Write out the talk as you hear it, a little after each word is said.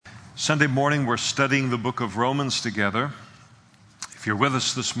Sunday morning, we're studying the book of Romans together. If you're with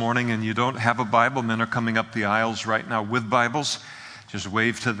us this morning and you don't have a Bible, men are coming up the aisles right now with Bibles. Just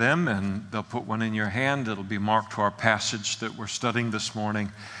wave to them and they'll put one in your hand. It'll be marked to our passage that we're studying this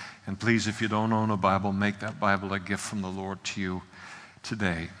morning. And please, if you don't own a Bible, make that Bible a gift from the Lord to you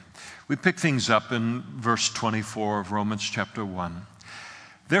today. We pick things up in verse 24 of Romans chapter 1.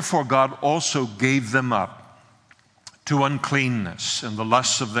 Therefore, God also gave them up to uncleanness and the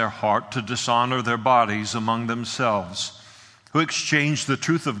lusts of their heart, to dishonor their bodies among themselves, who exchanged the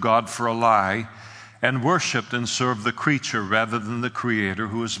truth of God for a lie, and worshipped and served the creature rather than the Creator,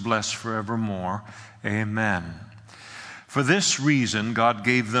 who is blessed forevermore. Amen. For this reason, God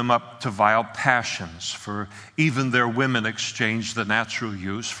gave them up to vile passions, for even their women exchanged the natural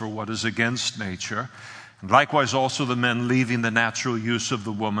use for what is against nature. And likewise also the men, leaving the natural use of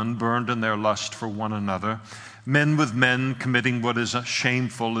the woman, burned in their lust for one another, men with men committing what is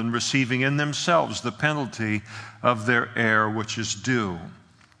shameful, and receiving in themselves the penalty of their error which is due.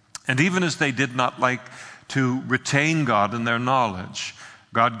 And even as they did not like to retain God in their knowledge,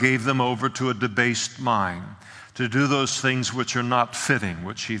 God gave them over to a debased mind, to do those things which are not fitting,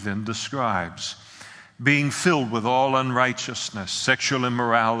 which he then describes. Being filled with all unrighteousness, sexual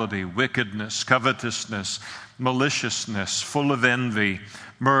immorality, wickedness, covetousness, maliciousness, full of envy,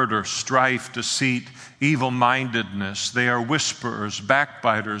 murder, strife, deceit, evil-mindedness. They are whisperers,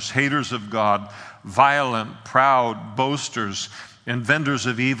 backbiters, haters of God, violent, proud, boasters, inventors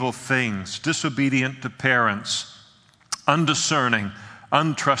of evil things, disobedient to parents, undiscerning,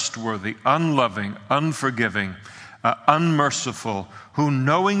 untrustworthy, unloving, unforgiving, unmerciful, who,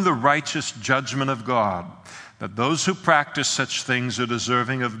 knowing the righteous judgment of God, that those who practice such things are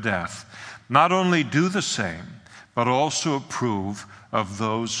deserving of death, not only do the same, but also approve of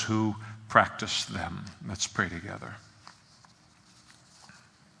those who practice them. Let's pray together.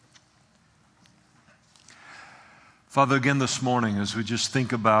 Father, again this morning, as we just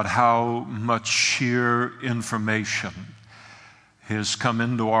think about how much sheer information has come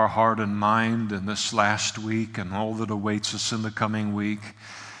into our heart and mind in this last week and all that awaits us in the coming week,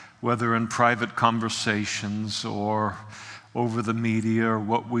 whether in private conversations or over the media or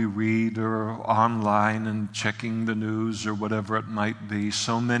what we read or online and checking the news or whatever it might be,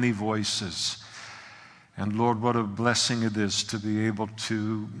 so many voices. And Lord, what a blessing it is to be able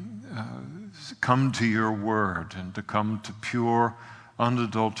to come to your word and to come to pure,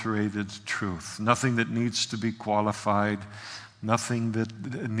 unadulterated truth. Nothing that needs to be qualified, nothing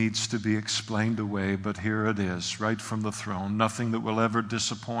that needs to be explained away, but here it is, right from the throne, nothing that will ever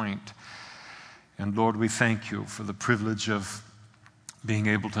disappoint. And Lord, we thank you for the privilege of being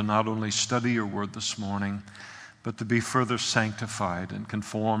able to not only study your word this morning, but to be further sanctified and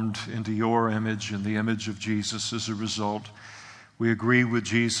conformed into your image and the image of Jesus as a result. We agree with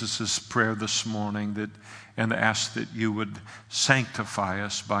Jesus' prayer this morning and ask that you would sanctify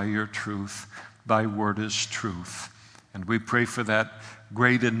us by your truth. Thy word is truth. And we pray for that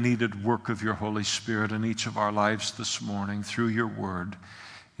great and needed work of your Holy Spirit in each of our lives this morning through your word.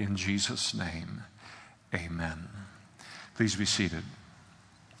 In Jesus' name, amen. Please be seated.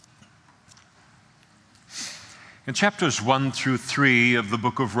 In chapters 1 through 3 of the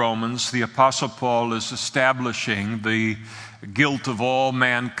book of Romans, the Apostle Paul is establishing the guilt of all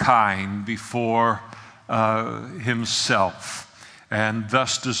mankind before himself, and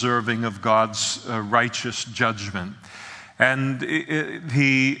thus deserving of God's righteous judgment. And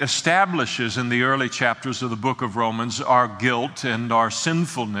he establishes in the early chapters of the book of Romans our guilt and our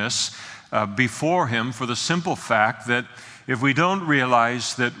sinfulness before him, for the simple fact that if we don't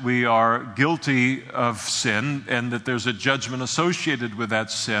realize that we are guilty of sin and that there's a judgment associated with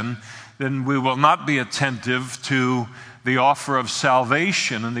that sin, then we will not be attentive to the offer of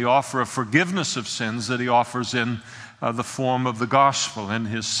salvation and the offer of forgiveness of sins that he offers in the form of the gospel in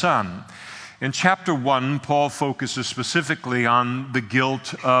his Son. In chapter 1, Paul focuses specifically on the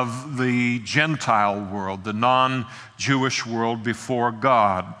guilt of the Gentile world, the non-Jewish world before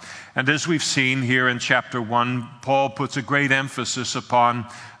God. And as we've seen here in chapter 1, Paul puts a great emphasis upon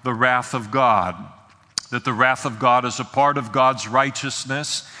the wrath of God, that the wrath of God is a part of God's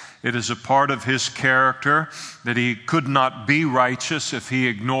righteousness. It is a part of his character, that he could not be righteous if he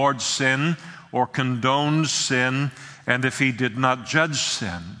ignored sin or condoned sin, and if he did not judge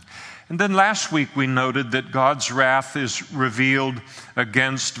sin. And then last week we noted that God's wrath is revealed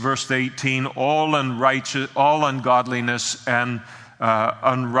against, verse 18, all ungodliness and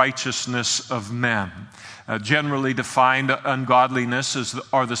unrighteousness of men. Generally defined, ungodliness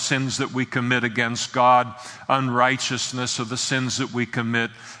are the sins that we commit against God. Unrighteousness are the sins that we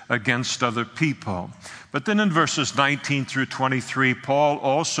commit against other people. But then in verses 19 through 23, Paul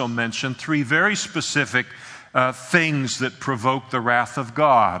also mentioned three very specific things that provoke the wrath of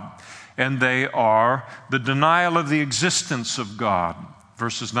God. And they are the denial of the existence of God,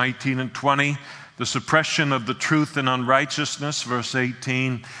 verses 19 and 20, the suppression of the truth in unrighteousness, verse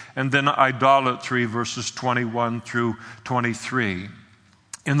 18, and then idolatry, verses 21 through 23.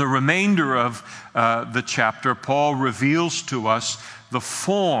 In the remainder of the chapter, Paul reveals to us the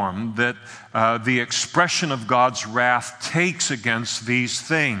form that the expression of God's wrath takes against these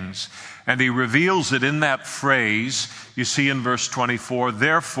things. And he reveals it in that phrase, you see in verse 24,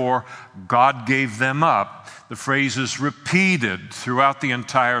 therefore God gave them up. The phrase is repeated throughout the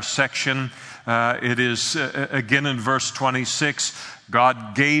entire section. It is again in verse 26,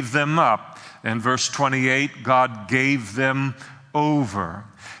 God gave them up. And verse 28, God gave them over.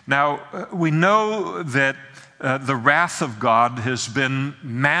 Now, we know that the wrath of God has been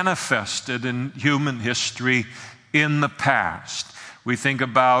manifested in human history in the past. We think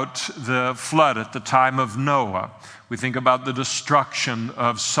about the flood at the time of Noah. We think about the destruction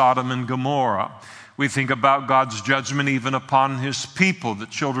of Sodom and Gomorrah. We think about God's judgment even upon his people, the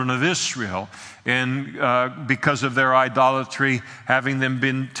children of Israel, and because of their idolatry, having them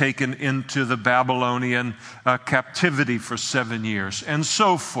been taken into the Babylonian captivity for 7 years, and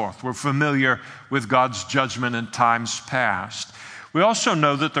so forth. We're familiar with God's judgment in times past. We also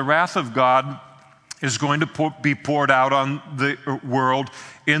know that the wrath of God is going to be poured out on the world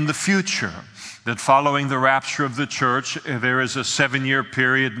in the future. That following the rapture of the church, there is a 7-year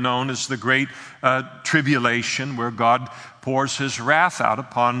period known as the Great Tribulation, where God pours his wrath out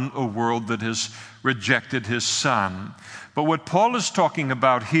upon a world that has rejected his Son. But what Paul is talking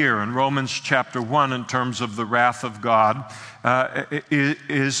about here in Romans chapter 1 in terms of the wrath of God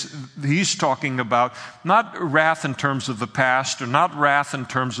is he's talking about not wrath in terms of the past or not wrath in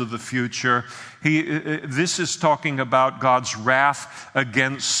terms of the future. This is talking about God's wrath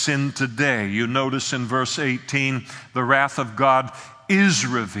against sin today. You notice in verse 18, the wrath of God is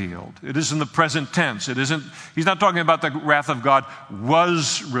revealed. It is in the present tense. He's not talking about the wrath of God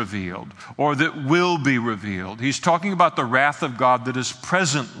was revealed or that will be revealed. He's talking about the wrath of God that is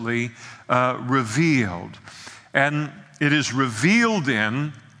presently revealed. And it is revealed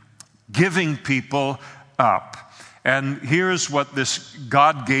in giving people up. And here's what this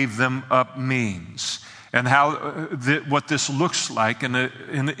God gave them up means, and how what this looks like in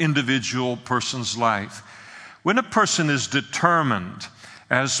an individual person's life. When a person is determined,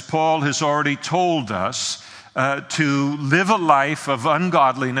 as Paul has already told us, to live a life of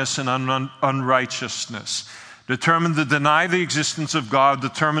ungodliness and unrighteousness, determined to deny the existence of God,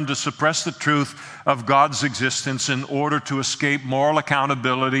 determined to suppress the truth of God's existence in order to escape moral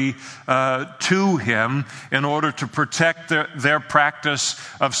accountability to him, in order to protect their practice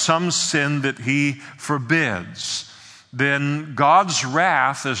of some sin that he forbids, then God's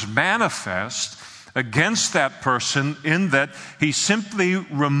wrath is manifest against that person in that he simply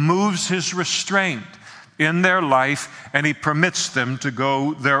removes his restraint in their life and he permits them to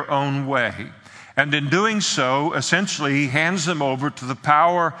go their own way. And in doing so, essentially, he hands them over to the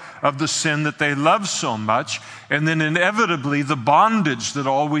power of the sin that they love so much, and then inevitably the bondage that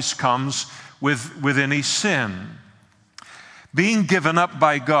always comes with any sin. Being given up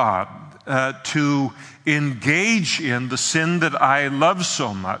by God to engage in the sin that I love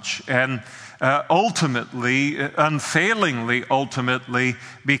so much, and ultimately, unfailingly,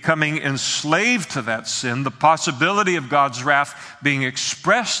 becoming enslaved to that sin, the possibility of God's wrath being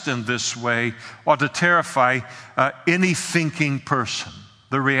expressed in this way ought to terrify any thinking person,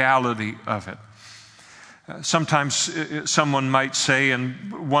 the reality of it. Sometimes someone might say in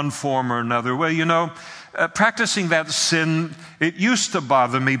one form or another, well, practicing that sin, it used to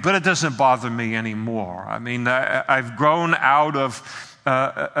bother me, but it doesn't bother me anymore. I mean, I've grown out of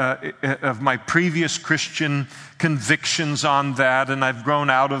my previous Christian convictions on that, and I've grown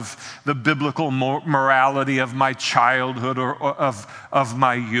out of the biblical morality of my childhood or of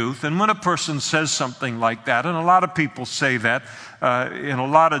my youth. And when a person says something like that, and a lot of people say that in a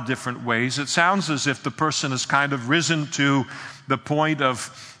lot of different ways, it sounds as if the person has kind of risen to the point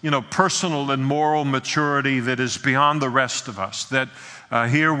of, personal and moral maturity that is beyond the rest of us. That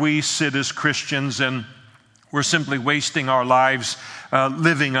here we sit as Christians and We're simply wasting our lives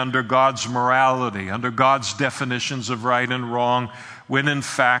living under God's morality, under God's definitions of right and wrong, when in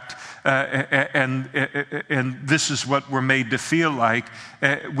fact, and this is what we're made to feel like,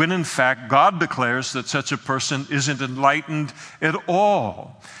 when in fact God declares that such a person isn't enlightened at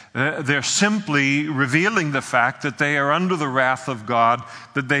all. They're simply revealing the fact that they are under the wrath of God,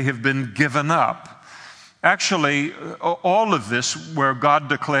 that they have been given up. Actually, all of this, where God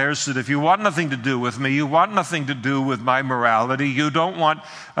declares that if you want nothing to do with me, you want nothing to do with my morality, you don't want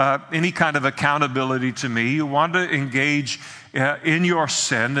any kind of accountability to me, you want to engage in your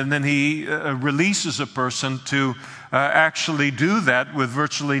sin, and then he releases a person to actually do that with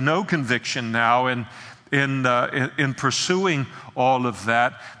virtually no conviction now in pursuing all of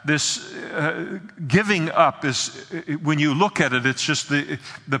that. This giving up is, when you look at it, it's just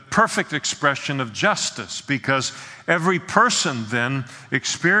the perfect expression of justice, because every person then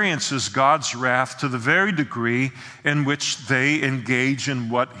experiences God's wrath to the very degree in which they engage in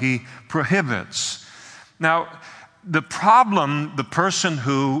what he prohibits. Now, the problem, the person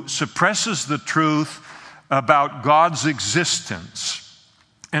who suppresses the truth about God's existence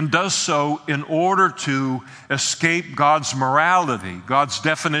and does so in order to escape God's morality, God's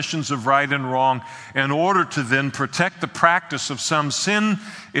definitions of right and wrong, in order to then protect the practice of some sin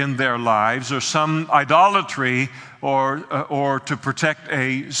in their lives or some idolatry, or to protect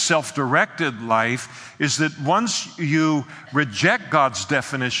a self-directed life, is that once you reject God's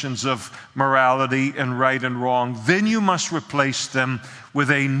definitions of morality and right and wrong, then you must replace them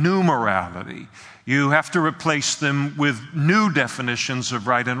with a new morality. You have to replace them with new definitions of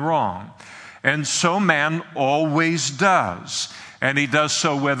right and wrong. And so man always does. And he does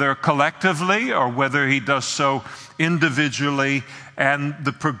so whether collectively or whether he does so individually. And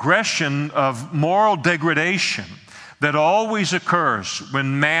the progression of moral degradation that always occurs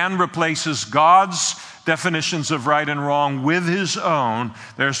when man replaces God's definitions of right and wrong with his own,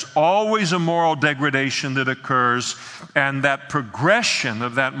 there's always a moral degradation that occurs, and that progression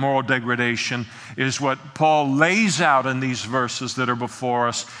of that moral degradation is what Paul lays out in these verses that are before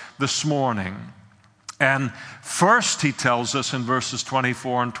us this morning. And first he tells us in verses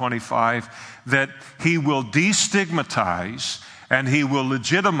 24 and 25 that he will destigmatize and he will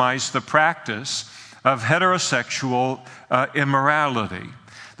legitimize the practice of heterosexual immorality.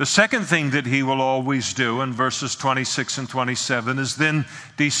 The second thing that he will always do in verses 26 and 27 is then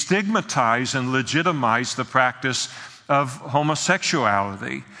destigmatize and legitimize the practice of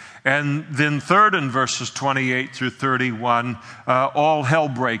homosexuality. And then third, in verses 28 through 31, all hell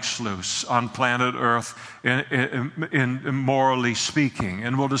breaks loose on planet Earth, in morally speaking.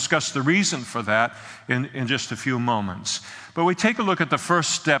 And we'll discuss the reason for that in just a few moments. But we take a look at the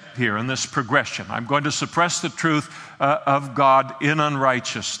first step here in this progression. I'm going to suppress the truth of God in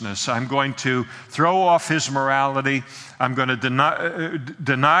unrighteousness. I'm going to throw off his morality. I'm going to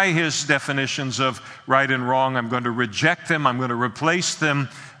deny his definitions of right and wrong. I'm going to reject them. I'm going to replace them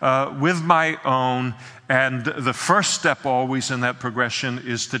with my own. And the first step always in that progression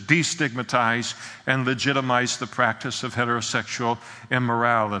is to destigmatize and legitimize the practice of heterosexual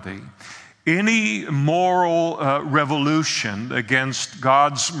immorality. Any moral revolution against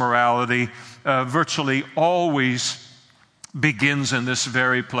God's morality virtually always begins in this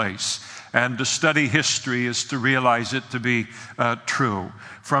very place. And to study history is to realize it to be true.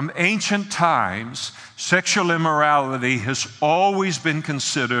 From ancient times, sexual immorality has always been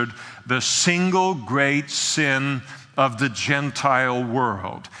considered the single great sin of the Gentile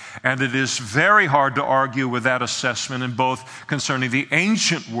world. And it is very hard to argue with that assessment in both concerning the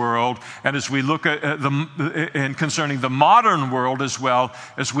ancient world and as we look at and concerning the modern world, as well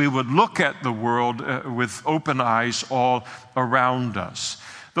as we would look at the world with open eyes all around us.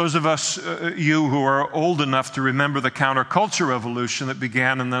 Those of us, you who are old enough to remember the counterculture revolution that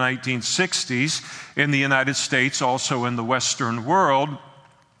began in the 1960s in the United States, also in the Western world,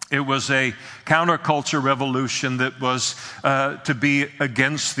 it was a counterculture revolution that was to be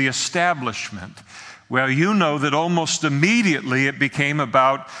against the establishment. Well, you know that almost immediately it became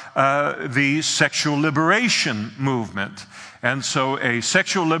about the sexual liberation movement. And so a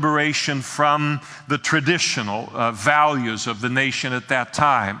sexual liberation from the traditional values of the nation at that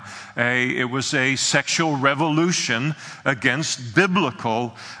time. It was a sexual revolution against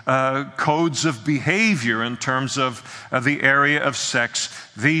biblical codes of behavior in terms of the area of sex.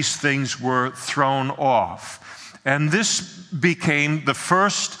 These things were thrown off. And this became the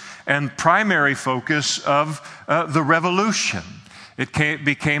first and primary focus of the revolution. It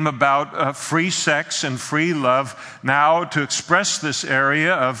became about free sex and free love, now to express this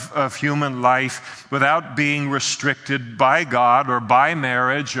area of human life without being restricted by God or by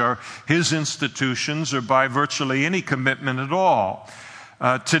marriage or His institutions or by virtually any commitment at all.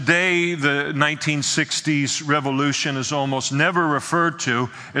 Today, the 1960s revolution is almost never referred to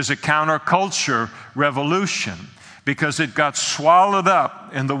as a counterculture revolution, because it got swallowed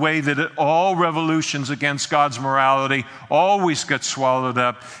up in the way that all revolutions against God's morality always get swallowed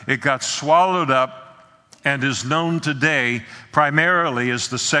up. It got swallowed up and is known today primarily as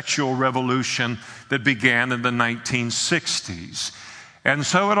the sexual revolution that began in the 1960s. And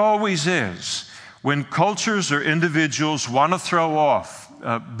so it always is. When cultures or individuals want to throw off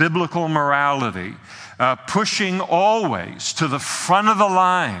biblical morality, pushing always to the front of the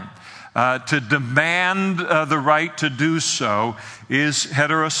line, to demand the right to do so, is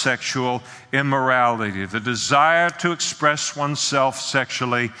heterosexual immorality. The desire to express oneself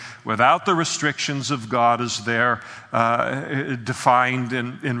sexually without the restrictions of God as they're defined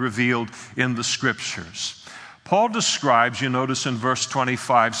and revealed in the Scriptures. Paul describes, you notice in verse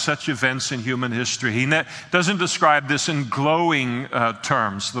 25, such events in human history. He doesn't describe this in glowing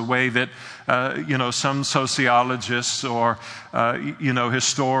terms, the way that some sociologists or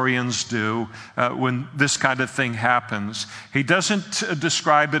historians do when this kind of thing happens. He doesn't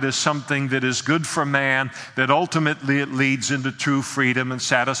describe it as something that is good for man, that ultimately it leads into true freedom and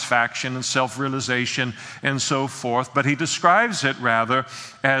satisfaction and self-realization and so forth, but he describes it rather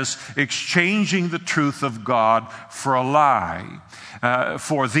as exchanging the truth of God for a lie.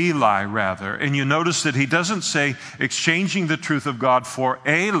 For the lie, rather. And you notice that he doesn't say exchanging the truth of God for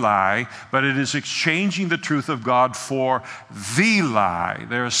a lie, but it is exchanging the truth of God for the lie.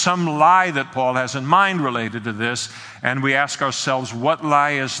 There is some lie that Paul has in mind related to this, and we ask ourselves, what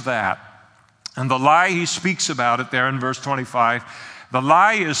lie is that? And the lie, he speaks about it there in verse 25. The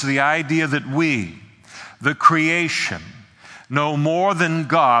lie is the idea that we, the creation, know more than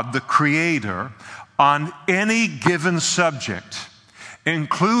God, the Creator, on any given subject,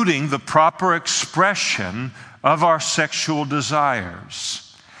 including the proper expression of our sexual desires.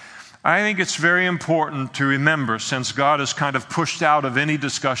 I think it's very important to remember, since God has kind of pushed out of any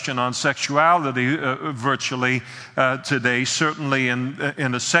discussion on sexuality virtually today, certainly in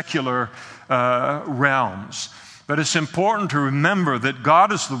the secular realms. But it's important to remember that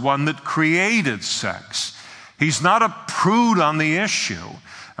God is the one that created sex. He's not a prude on the issue.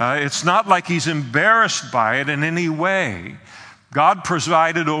 It's not like He's embarrassed by it in any way. God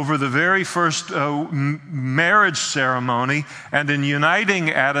presided over the very first marriage ceremony, and in uniting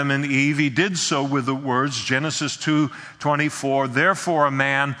Adam and Eve, He did so with the words, Genesis 2:24, "Therefore a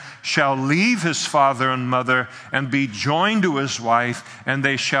man shall leave his father and mother and be joined to his wife, and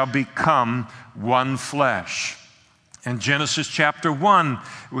they shall become one flesh." In Genesis chapter 1,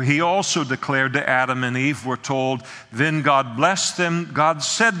 He also declared to Adam and Eve, we're told, "Then God blessed them. God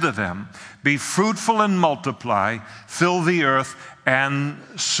said to them, be fruitful and multiply, fill the earth and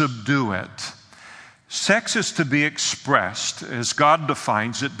subdue it." Sex is to be expressed, as God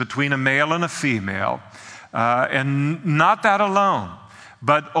defines it, between a male and a female, and not that alone,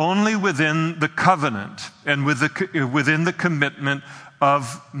 but only within the covenant and within the commitment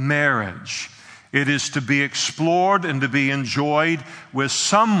of marriage. It is to be explored and to be enjoyed with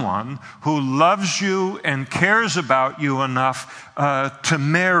someone who loves you and cares about you enough to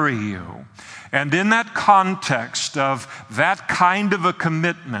marry you. And in that context of that kind of a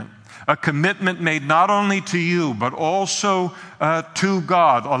commitment made not only to you, but also to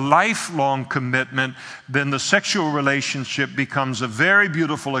God, a lifelong commitment, then the sexual relationship becomes a very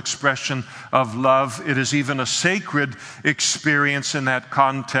beautiful expression of love. It is even a sacred experience in that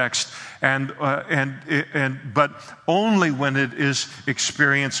context, but only when it is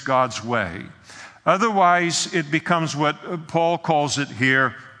experienced God's way. Otherwise, it becomes what Paul calls it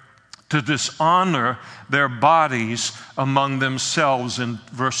here, to dishonor their bodies among themselves in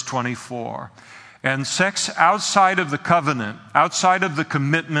verse 24. And sex outside of the covenant, outside of the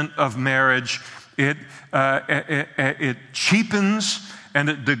commitment of marriage, it cheapens and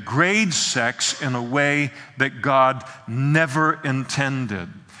it degrades sex in a way that God never intended.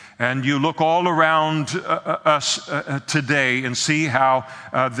 And you look all around us today and see how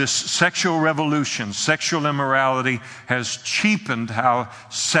this sexual revolution, sexual immorality, has cheapened how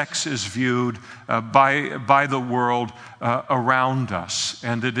sex is viewed by the world around us.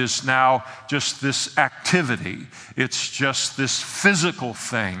 And it is now just this activity. It's just this physical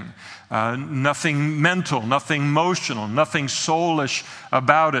thing. Nothing mental, nothing emotional, nothing soulish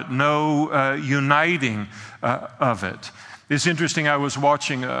about it, no uniting of it. It's interesting, I was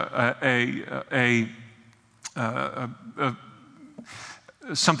watching a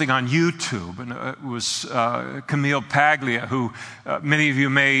something on YouTube, and it was Camille Paglia, who many of you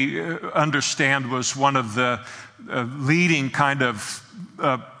may understand was one of the leading kind of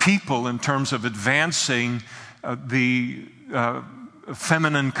people in terms of advancing the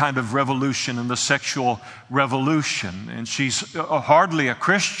feminine kind of revolution and the sexual revolution. And she's hardly a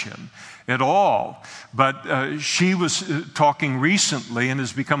Christian at all, but she was talking recently and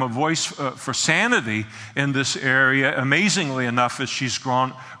has become a voice for sanity in this area, amazingly enough, as she's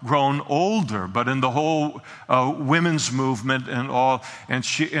grown older, but in the whole women's movement and all.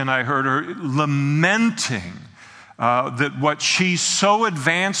 And I heard her lamenting that what she so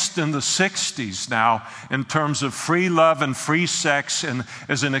advanced in the 60s now in terms of free love and free sex and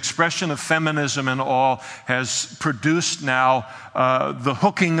as an expression of feminism and all has produced now the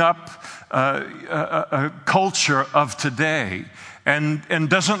hooking up culture of today, and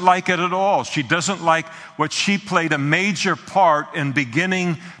doesn't like it at all. She doesn't like what she played a major part in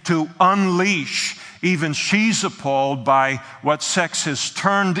beginning to unleash. Even she's appalled by what sex has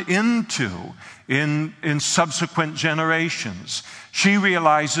turned into in subsequent generations. She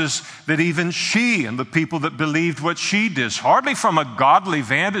realizes that even she and the people that believed what she did, hardly from a godly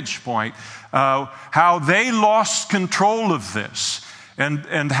vantage point, how they lost control of this,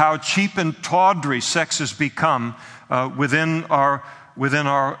 and how cheap and tawdry sex has become within our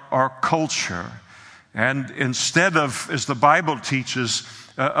culture. And instead of, as the Bible teaches,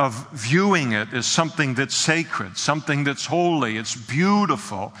 of viewing it as something that's sacred, something that's holy, it's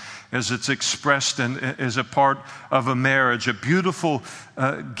beautiful as it's expressed and as a part of a marriage. A beautiful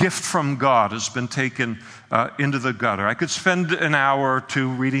gift from God has been taken into the gutter. I could spend an hour or two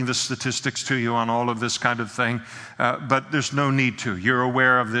reading the statistics to you on all of this kind of thing, but there's no need to. You're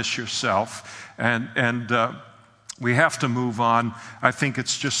aware of this yourself, and we have to move on. I think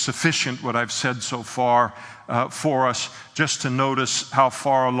it's just sufficient what I've said so far for us just to notice how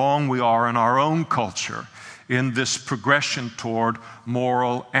far along we are in our own culture in this progression toward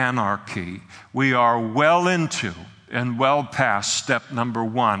moral anarchy. We are well into and well past step number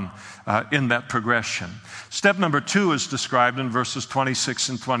 1 in that progression. Step number 2 is described in verses 26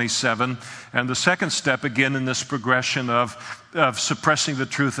 and 27, and the second step again in this progression of suppressing the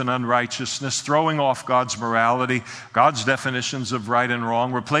truth and unrighteousness, throwing off God's morality, God's definitions of right and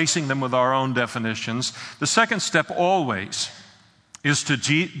wrong, replacing them with our own definitions. The second step always is to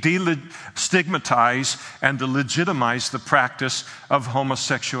destigmatize and to legitimize the practice of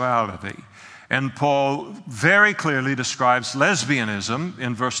homosexuality. And Paul very clearly describes lesbianism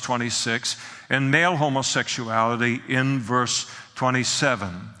in verse 26 and male homosexuality in verse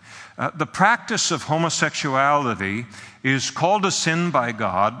 27. The practice of homosexuality is called a sin by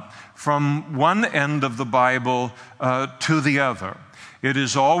God from one end of the Bible to the other. It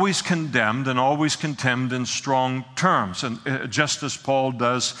is always condemned and always contemned in strong terms, and just as Paul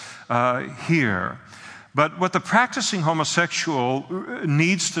does here. But what the practicing homosexual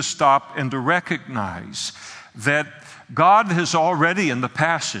needs to stop and to recognize that God has already in the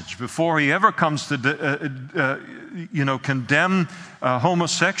passage, before he ever comes to condemn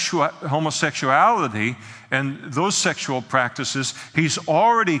homosexuality and those sexual practices, he's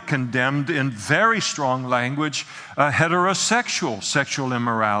already condemned in very strong language heterosexual sexual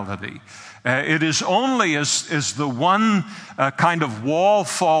immorality. It is only as the one kind of wall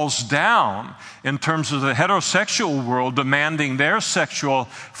falls down in terms of the heterosexual world demanding their sexual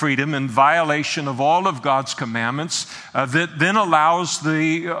freedom in violation of all of God's commandments that then allows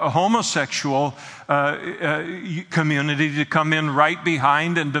the homosexual community to come in right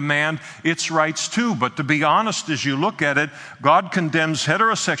behind and demand its rights too. But to be honest, as you look at it, God condemns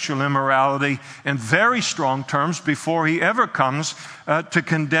heterosexual immorality in very strong terms before he ever comes to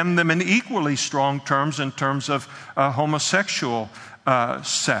condemn them in equally strong terms in terms of homosexual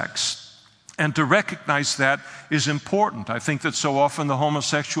sex. And to recognize that is important. I think that so often the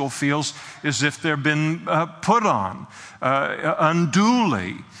homosexual feels as if they've been put on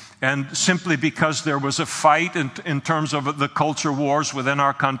unduly. And simply because there was a fight in terms of the culture wars within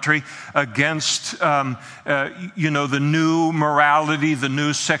our country against, the new morality, the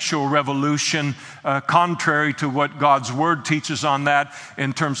new sexual revolution, contrary to what God's Word teaches on that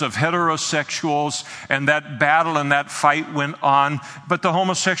in terms of heterosexuals, and that battle and that fight went on. But the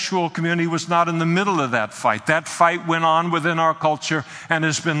homosexual community was not in the middle of that fight. That fight went on within our culture and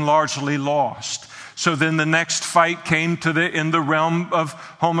has been largely lost. So then the next fight came in the realm of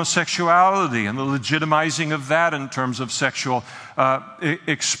homosexuality and the legitimizing of that in terms of sexual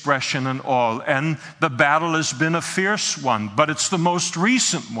expression and all. And the battle has been a fierce one, but it's the most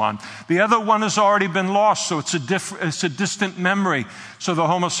recent one. The other one has already been lost, so it's a distant memory. So the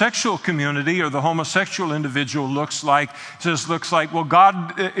homosexual community or the homosexual individual looks like, well,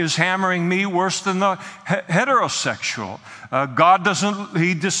 God is hammering me worse than the heterosexual.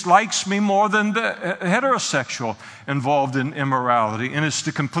 He dislikes me more than the heterosexual involved in immorality, and it's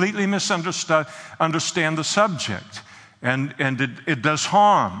to completely understand the subject. And it does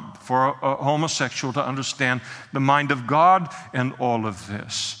harm for a homosexual to understand the mind of God and all of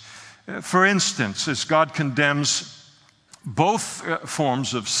this. For instance, as God condemns both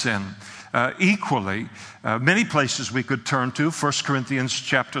forms of sin equally, many places we could turn to. 1 Corinthians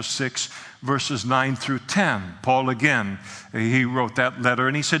chapter 6, verses 9 through 10. Paul again, he wrote that letter,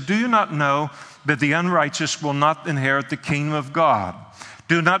 and he said, "Do you not know that the unrighteous will not inherit the kingdom of God?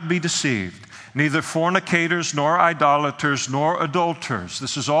 Do not be deceived. Neither fornicators, nor idolaters, nor adulterers."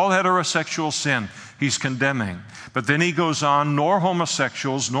 This is all heterosexual sin he's condemning. But then he goes on, "nor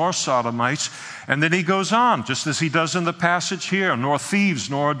homosexuals, nor sodomites." And then he goes on, just as he does in the passage here, "nor thieves,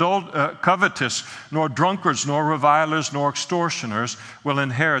 nor covetous, nor drunkards, nor revilers, nor extortioners will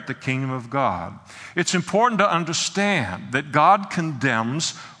inherit the kingdom of God." It's important to understand that God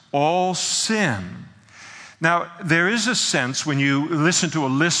condemns all sin. Now, there is a sense when you listen to a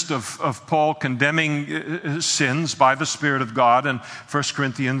list of Paul condemning sins by the Spirit of God in 1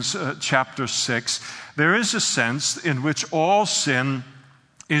 Corinthians chapter 6, there is a sense in which all sin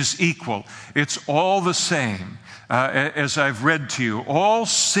is equal. It's all the same. As I've read to you, all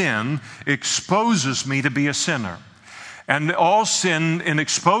sin exposes me to be a sinner. And all sin, in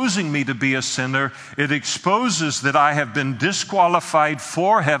exposing me to be a sinner, it exposes that I have been disqualified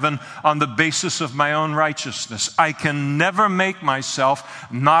for heaven on the basis of my own righteousness. I can never make myself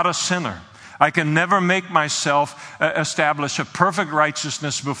not a sinner. I can never make myself establish a perfect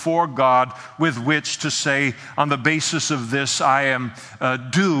righteousness before God with which to say, on the basis of this, I am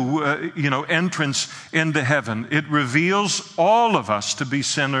due, entrance into heaven. It reveals all of us to be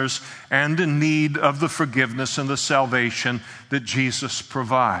sinners and in need of the forgiveness and the salvation that Jesus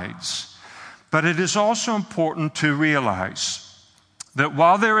provides. But it is also important to realize that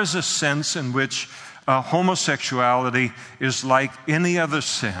while there is a sense in which homosexuality is like any other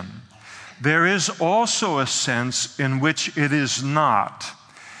sin, there is also a sense in which it is not.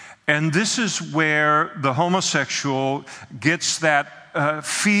 And this is where the homosexual gets that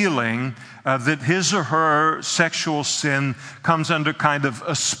feeling that his or her sexual sin comes under kind of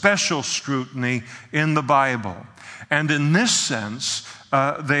a special scrutiny in the Bible. And in this sense,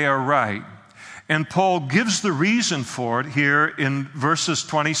 they are right. And Paul gives the reason for it here in verses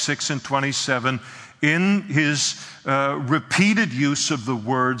 26 and 27 in his repeated use of the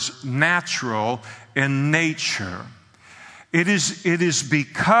words natural and nature. It is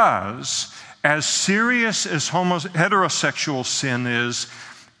because, as serious as heterosexual sin is,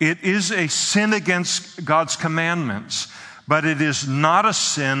 it is a sin against God's commandments, but it is not a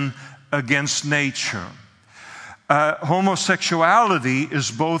sin against nature. Homosexuality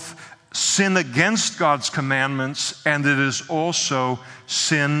is both sin against God's commandments, and it is also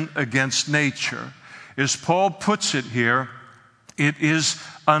sin against nature. As Paul puts it here, it is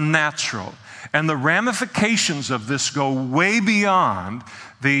unnatural. And the ramifications of this go way beyond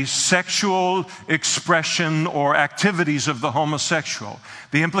the sexual expression or activities of the homosexual.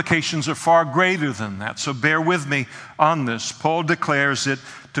 The implications are far greater than that. So bear with me on this. Paul declares it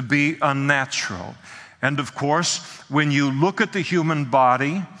to be unnatural. And of course, when you look at the human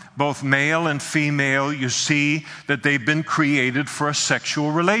body, both male and female, you see that they've been created for a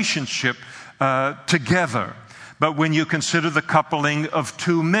sexual relationship together. But when you consider the coupling of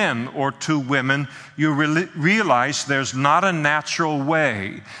two men or two women, you realize there's not a natural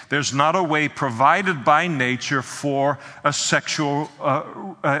way. There's not a way provided by nature for a sexual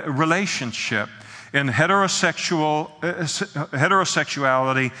relationship. In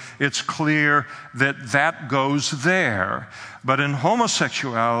heterosexuality, it's clear that goes there. But in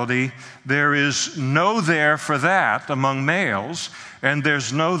homosexuality, there is no there for that among males, and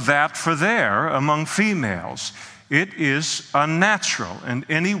there's no that for there among females. It is unnatural, and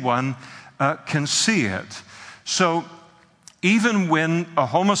anyone can see it. So even when a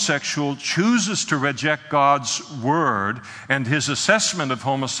homosexual chooses to reject God's word and his assessment of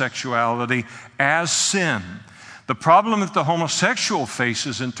homosexuality as sin, the problem that the homosexual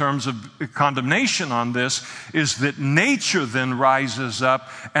faces in terms of condemnation on this is that nature then rises up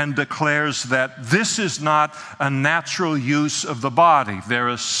and declares that this is not a natural use of the body. There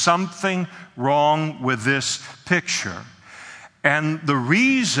is something wrong with this picture. And the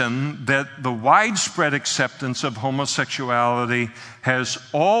reason that the widespread acceptance of homosexuality has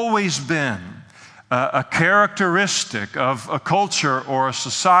always been a characteristic of a culture or a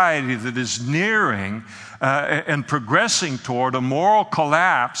society that is nearing and progressing toward a moral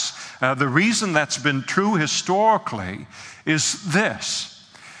collapse, the reason that's been true historically is this.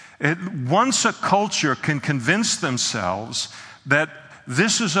 Once a culture can convince themselves that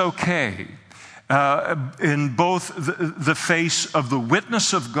this is okay, in both the face of the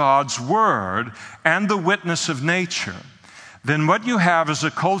witness of God's Word and the witness of nature, then what you have is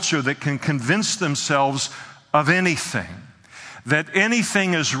a culture that can convince themselves of anything, that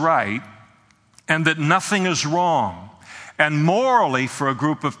anything is right and that nothing is wrong. And morally, for a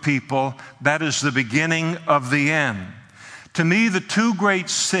group of people, that is the beginning of the end. To me, the two great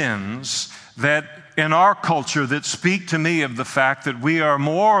sins that in our culture that speak to me of the fact that we are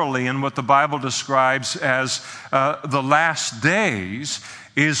morally in what the Bible describes as the last days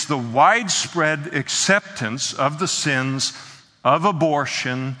is the widespread acceptance of the sins of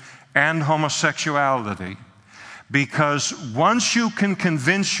abortion and homosexuality. Because once you can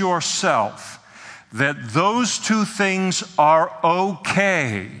convince yourself that those two things are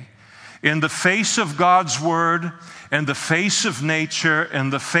okay in the face of God's Word, in the face of nature, in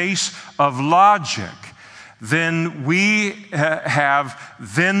the face of logic, then we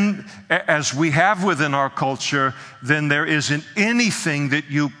as we have within our culture, then there isn't anything that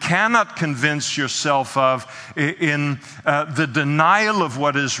you cannot convince yourself of in the denial of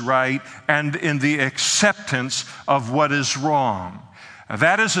what is right and in the acceptance of what is wrong.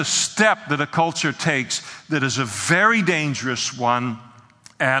 That is a step that a culture takes that is a very dangerous one,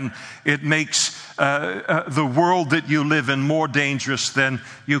 and it makes the world that you live in more dangerous than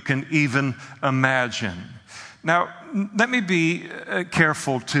you can even imagine. Now, let me be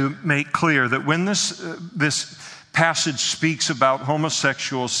careful to make clear that when this passage speaks about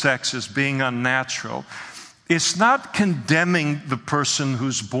homosexual sex as being unnatural, it's not condemning the person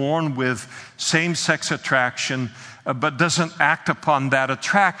who's born with same-sex attraction but doesn't act upon that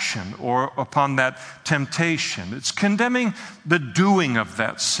attraction or upon that temptation. It's condemning the doing of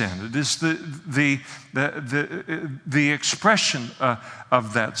that sin. It is the expression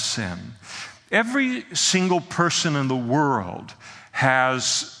of that sin. Every single person in the world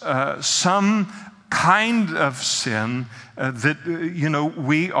has some kind of sin that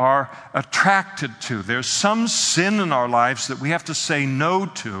we are attracted to. There's some sin in our lives that we have to say no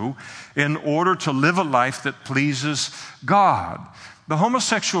to in order to live a life that pleases God. The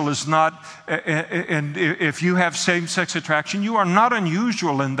homosexual is not, and if you have same-sex attraction, you are not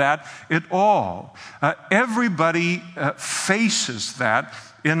unusual in that at all. Everybody faces that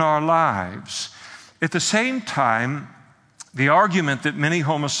in our lives. At the same time, the argument that many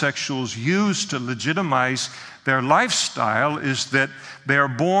homosexuals use to legitimize their lifestyle is that they are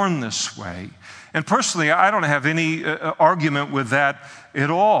born this way. And personally, I don't have any argument with that at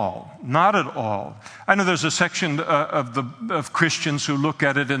all. Not at all. I know there's a section of Christians who look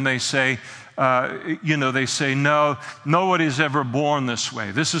at it and they say, no, nobody's ever born this way.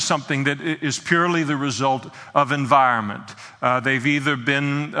 This is something that is purely the result of environment. They've either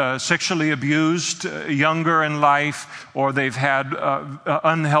been sexually abused younger in life, or they've had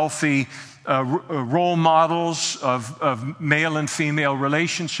unhealthy role models of male and female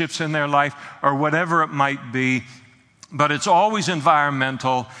relationships in their life, or whatever it might be. But it's always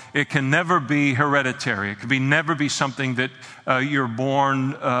environmental. It can never be hereditary. It can never be something that you're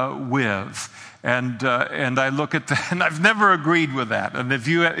born with. And I look at that, and I've never agreed with that. And if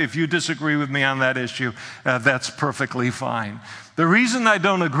you disagree with me on that issue, that's perfectly fine. The reason I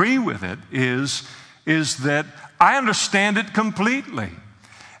don't agree with it is that I understand it completely.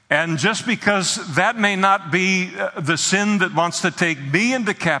 And just because that may not be the sin that wants to take me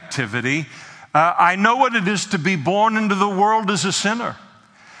into captivity, I know what it is to be born into the world as a sinner.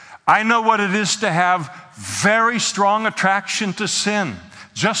 I know what it is to have very strong attraction to sin,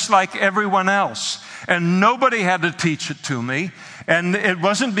 just like everyone else. And nobody had to teach it to me. And it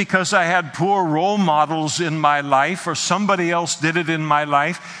wasn't because I had poor role models in my life or somebody else did it in my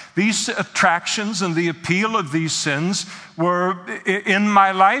life. These attractions and the appeal of these sins were in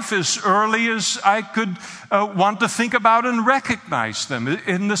my life as early as I could want to think about and recognize them,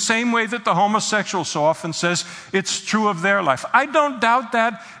 in the same way that the homosexual so often says it's true of their life. I don't doubt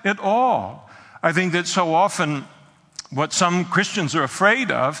that at all. I think that so often what some Christians are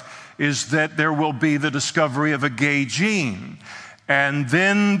afraid of is that there will be the discovery of a gay gene. And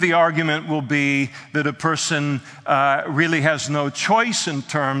then the argument will be that a person really has no choice in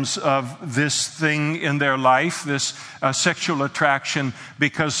terms of this thing in their life, this sexual attraction,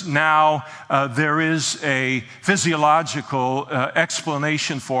 because now there is a physiological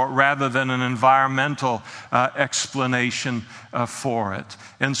explanation for it rather than an environmental explanation for it.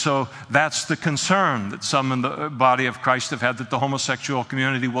 And so that's the concern that some in the body of Christ have had, that the homosexual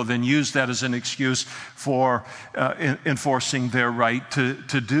community will then use that as an excuse for enforcing their right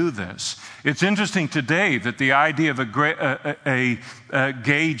to do this. It's interesting today that the idea of a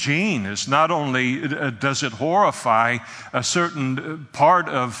gay gene is not only does it horrify a certain part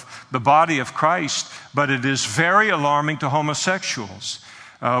of the body of Christ, but it is very alarming to homosexuals.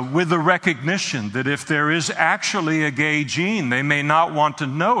 With the recognition that if there is actually a gay gene, they may not want to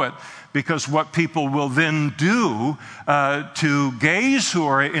know it, because what people will then do to gays who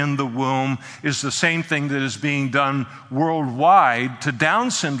are in the womb is the same thing that is being done worldwide to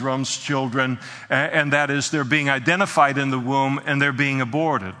Down syndrome's children, and that is they're being identified in the womb and they're being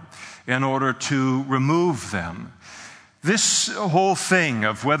aborted in order to remove them. This whole thing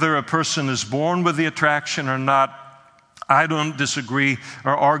of whether a person is born with the attraction or not, I don't disagree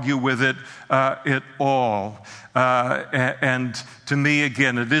or argue with it at all. And to me,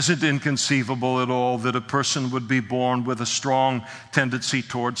 again, it isn't inconceivable at all that a person would be born with a strong tendency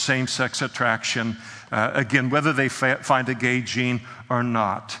towards same-sex attraction, again, whether they find a gay gene or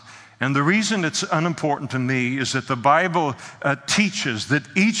not. And the reason it's unimportant to me is that the Bible teaches that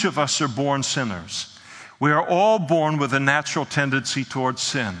each of us are born sinners. We are all born with a natural tendency towards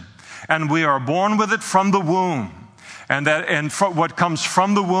sin, and we are born with it from the womb. And what comes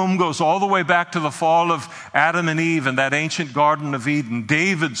from the womb goes all the way back to the fall of Adam and Eve in that ancient Garden of Eden.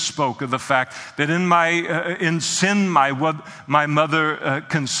 David spoke of the fact that in sin my mother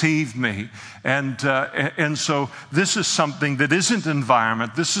conceived me. And so this is something that isn't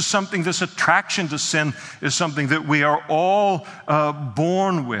environment. This attraction to sin is something that we are all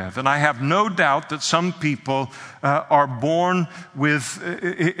born with. And I have no doubt that some people are born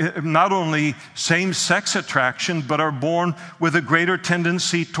with not only same-sex attraction, but are born with a greater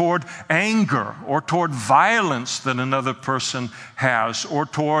tendency toward anger or toward violence than another person has, or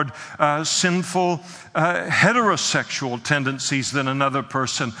toward sinful heterosexual tendencies than another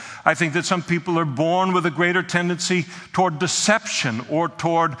person. I think that some people are born with a greater tendency toward deception or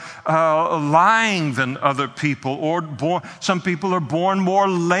toward lying than other people, or some people are born more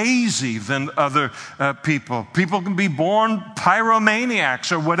lazy than other people. People can be born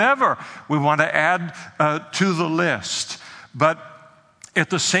pyromaniacs or whatever we want to add to the list. But at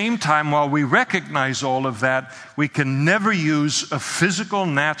the same time, while we recognize all of that, we can never use a physical,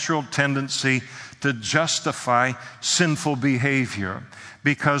 natural tendency to justify sinful behavior,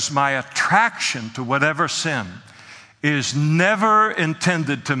 because my attraction to whatever sin is never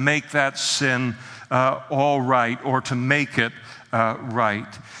intended to make that sin all right or to make it right.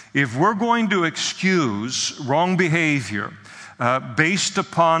 If we're going to excuse wrong behavior based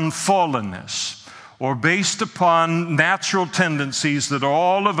upon fallenness, or based upon natural tendencies that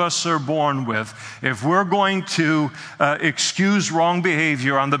all of us are born with, if we're going to excuse wrong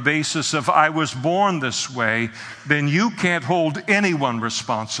behavior on the basis of I was born this way, then you can't hold anyone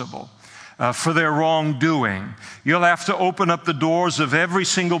responsible for their wrongdoing. You'll have to open up the doors of every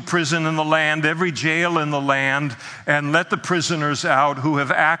single prison in the land, every jail in the land, and let the prisoners out who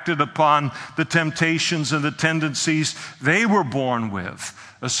have acted upon the temptations and the tendencies they were born with,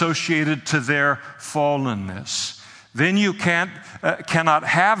 associated to their fallenness. Then you cannot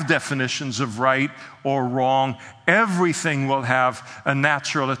have definitions of right or wrong. Everything will have a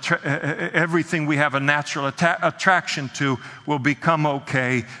natural everything we have a natural attraction to will become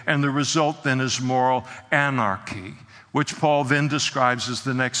okay, and the result then is moral anarchy, which Paul then describes as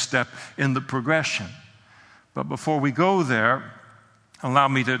the next step in the progression. But before we go there, allow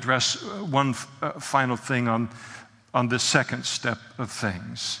me to address one final thing on this second step of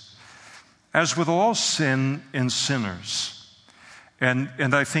things. As with all sin and sinners, and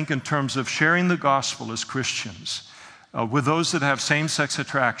I think in terms of sharing the gospel as Christians, with those that have same-sex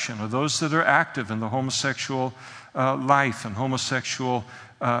attraction or those that are active in the homosexual life and homosexual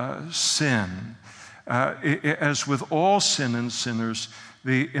sin, as with all sin and sinners,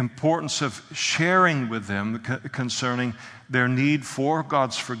 the importance of sharing with them concerning their need for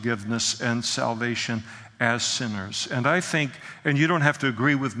God's forgiveness and salvation as sinners. And I think, and you don't have to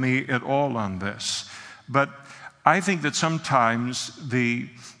agree with me at all on this, but I think that sometimes the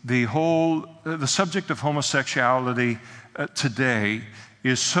subject of homosexuality today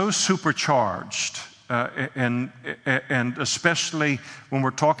is so supercharged and especially when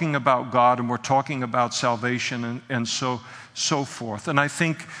we're talking about God and we're talking about salvation and so forth. And I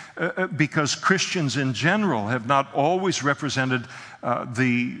think because Christians in general have not always represented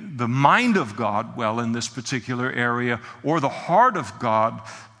the mind of God well in this particular area, or the heart of God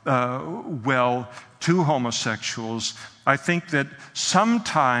well to homosexuals, I think that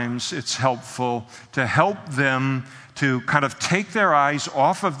sometimes it's helpful to help them to kind of take their eyes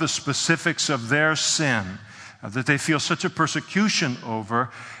off of the specifics of their sin that they feel such a persecution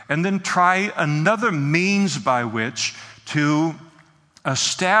over, and then try another means by which to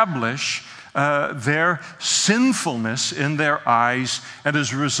establish their sinfulness in their eyes, and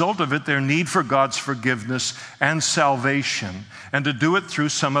as a result of it, their need for God's forgiveness and salvation, and to do it through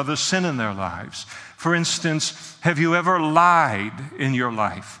some other sin in their lives. For instance, have you ever lied in your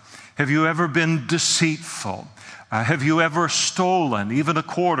life? Have you ever been deceitful? Have you ever stolen even a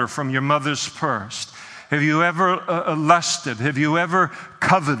quarter from your mother's purse? Have you ever lusted? Have you ever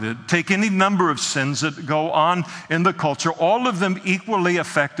coveted? Take any number of sins that go on in the culture, all of them equally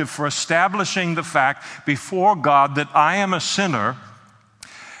effective for establishing the fact before God that I am a sinner,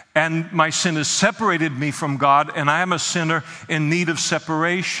 and my sin has separated me from God, and I am a sinner in need of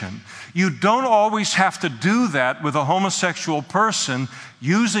separation. You don't always have to do that with a homosexual person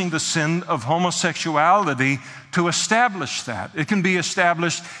using the sin of homosexuality to establish that. It can be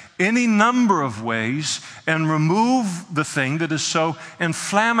established any number of ways and remove the thing that is so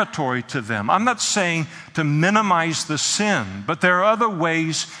inflammatory to them. I'm not saying to minimize the sin, but there are other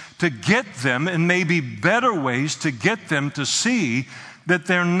ways to get them, and maybe better ways to get them to see that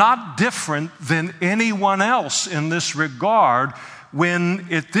they're not different than anyone else in this regard, when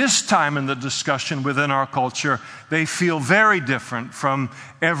at this time in the discussion within our culture, they feel very different from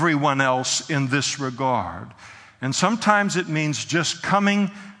everyone else in this regard. And sometimes it means just coming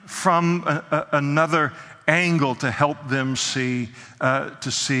from another angle to help them see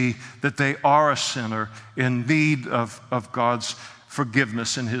that they are a sinner in need of God's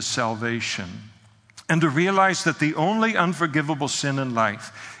forgiveness and His salvation. And to realize that the only unforgivable sin in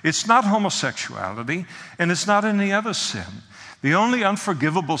life, it's not homosexuality, and it's not any other sin. The only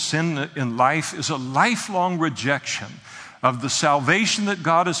unforgivable sin in life is a lifelong rejection of the salvation that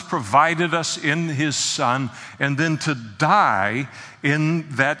God has provided us in His Son, and then to die in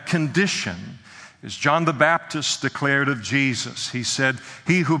that condition. As John the Baptist declared of Jesus, he said,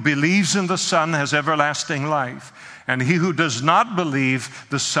 "He who believes in the Son has everlasting life, and he who does not believe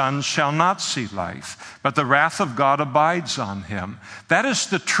the Son shall not see life, but the wrath of God abides on him." That is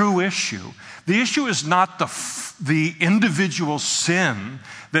the true issue. The issue is not the individual sin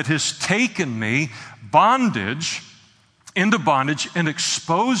that has taken me into bondage and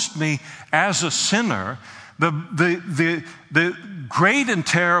exposed me as a sinner. The great and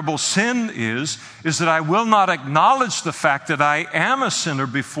terrible sin is that I will not acknowledge the fact that I am a sinner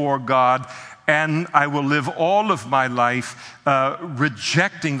before God, and I will live all of my life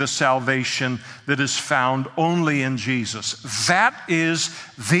rejecting the salvation that is found only in Jesus. That is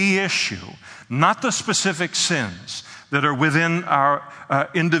the issue, not the specific sins that are within our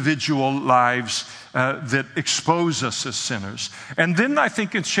individual lives that expose us as sinners. And then I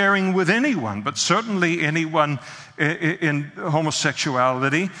think in sharing with anyone, but certainly anyone in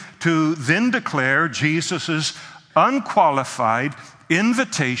homosexuality, to then declare Jesus' unqualified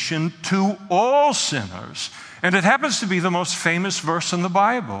invitation to all sinners. And it happens to be the most famous verse in the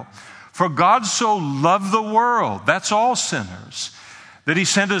Bible. For God so loved the world, that's all sinners, that He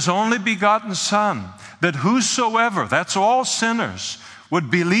sent His only begotten Son, that whosoever, that's all sinners,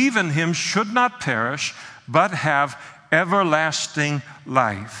 would believe in Him should not perish, but have everlasting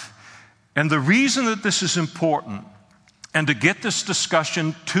life. And the reason that this is important, and to get this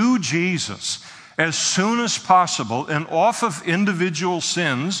discussion to Jesus as soon as possible and off of individual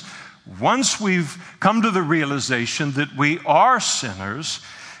sins, once we've come to the realization that we are sinners,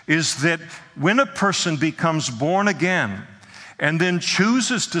 is that when a person becomes born again and then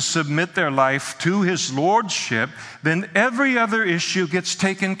chooses to submit their life to His lordship, then every other issue gets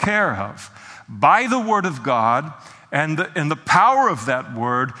taken care of by the Word of God and the power of that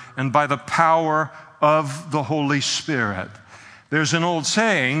Word, and by the power of the Holy Spirit. There's an old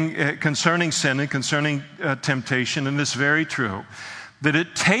saying concerning sin and concerning temptation, and it's very true, that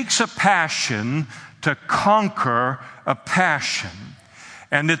it takes a passion to conquer a passion.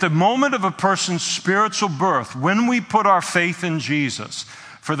 And at the moment of a person's spiritual birth, when we put our faith in Jesus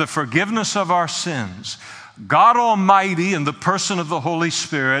for the forgiveness of our sins, God Almighty, in the person of the Holy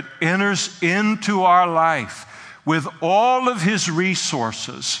Spirit, enters into our life with all of His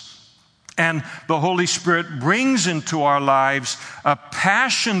resources And the Holy Spirit brings into our lives a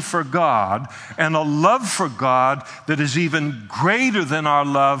passion for God and a love for God that is even greater than our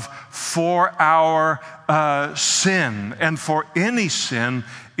love for our sin and for any sin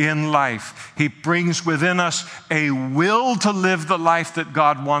in life. He brings within us a will to live the life that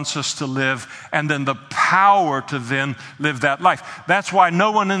God wants us to live, and then the power to then live that life. That's why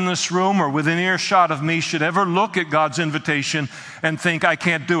no one in this room or within earshot of me should ever look at God's invitation and think, I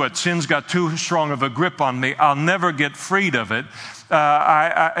can't do it. Sin's got too strong of a grip on me. I'll never get freed of it.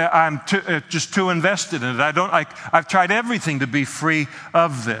 I'm just too invested in it. I've tried everything to be free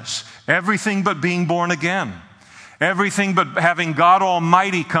of this. Everything but being born again. Everything but having God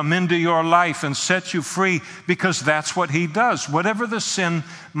Almighty come into your life and set you free, because that's what He does, whatever the sin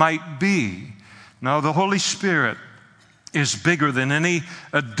might be. Now, the Holy Spirit is bigger than any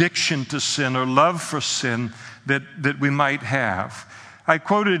addiction to sin or love for sin that we might have. I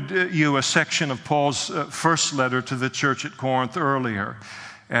quoted you a section of Paul's first letter to the church at Corinth earlier.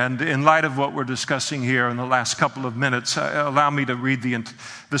 And in light of what we're discussing here in the last couple of minutes, allow me to read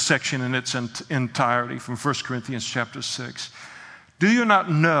the section in its entirety from 1 Corinthians chapter 6. Do you not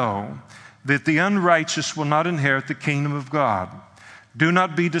know that the unrighteous will not inherit the kingdom of God? Do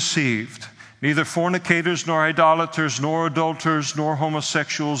not be deceived. Neither fornicators, nor idolaters, nor adulterers, nor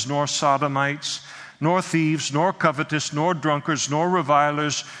homosexuals, nor sodomites, nor thieves, nor covetous, nor drunkards, nor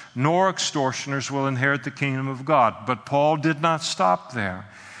revilers, nor extortioners will inherit the kingdom of God. But Paul did not stop there.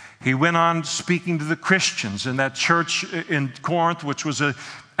 He went on speaking to the Christians in that church in Corinth, which was an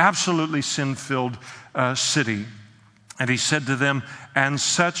absolutely sin-filled city. And he said to them, and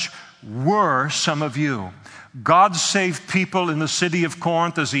such were some of you. God saved people in the city of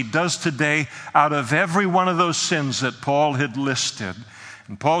Corinth, as He does today, out of every one of those sins that Paul had listed.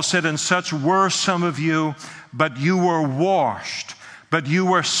 And Paul said, and such were some of you, but you were washed, but you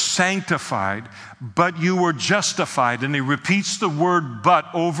were sanctified, but you were justified. And he repeats the word but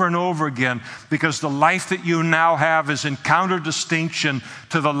over and over again, because the life that you now have is in counter-distinction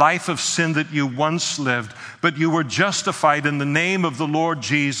to the life of sin that you once lived. But you were justified in the name of the Lord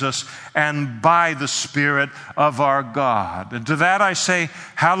Jesus and by the Spirit of our God. And to that I say,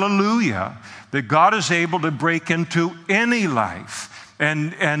 hallelujah, that God is able to break into any life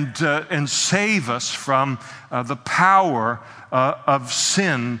and save us from the power of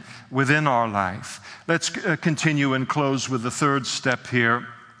sin within our life. Let's continue and close with the third step here,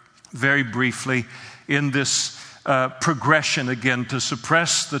 very briefly, in this progression again to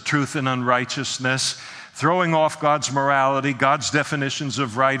suppress the truth and unrighteousness, throwing off God's morality, God's definitions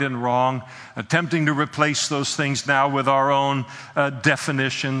of right and wrong, attempting to replace those things now with our own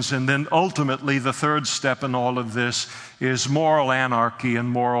definitions. And then ultimately, the third step in all of this is moral anarchy and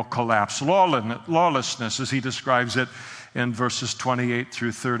moral collapse. Lawlessness, as he describes it in verses 28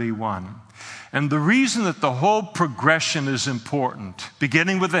 through 31. And the reason that the whole progression is important,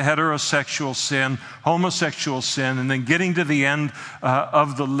 beginning with the heterosexual sin, homosexual sin, and then getting to the end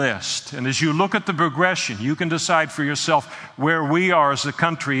of the list. And as you look at the progression, you can decide for yourself where we are as a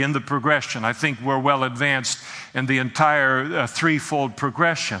country in the progression. I think we're well advanced in the entire threefold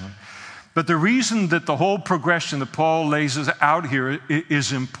progression. But the reason that the whole progression that Paul lays out here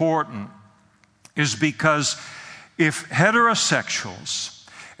is important is because if heterosexuals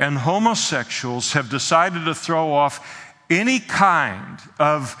and homosexuals have decided to throw off any kind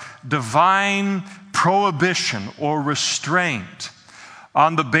of divine prohibition or restraint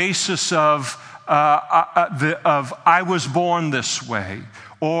on the basis of I was born this way,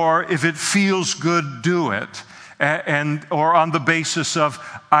 or if it feels good, do it, or on the basis of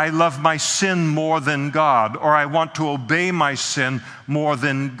I love my sin more than God, or I want to obey my sin more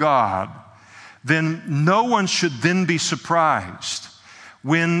than God, then no one should then be surprised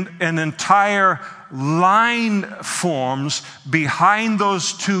when an entire line forms behind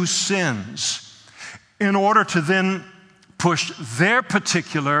those two sins in order to then push their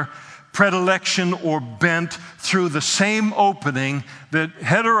particular predilection or bent through the same opening that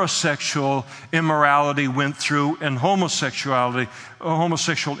heterosexual immorality went through and homosexual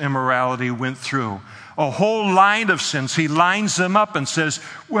immorality went through. A whole line of sins. He lines them up and says,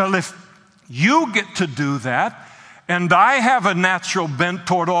 well, if you get to do that, and I have a natural bent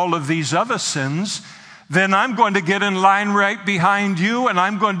toward all of these other sins, then I'm going to get in line right behind you, and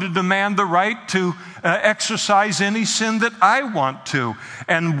I'm going to demand the right to exercise any sin that I want to.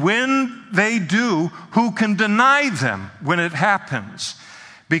 And when they do, who can deny them when it happens?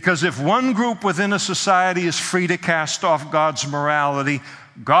 Because if one group within a society is free to cast off God's morality,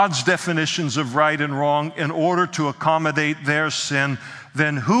 God's definitions of right and wrong in order to accommodate their sin,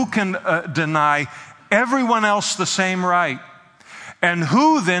 then who can deny everyone else the same right? And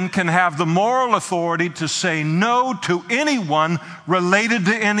who then can have the moral authority to say no to anyone related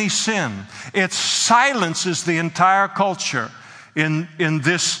to any sin? It silences the entire culture in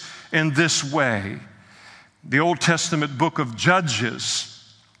this way. The Old Testament book of Judges,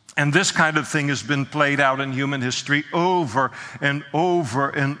 and this kind of thing has been played out in human history over and over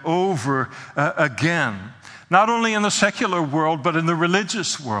and over again. Not only in the secular world, but in the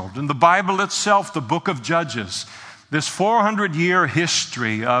religious world. In the Bible itself, the book of Judges, this 400-year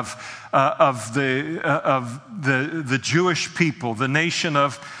history of the Jewish people, the nation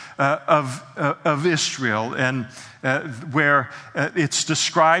of Israel, and where it's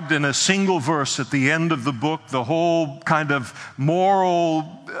described in a single verse at the end of the book, the whole kind of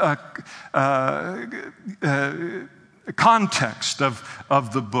moral context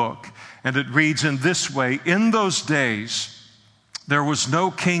of the book. And it reads in this way: in those days, there was no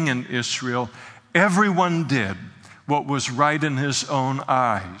king in Israel. Everyone did what was right in his own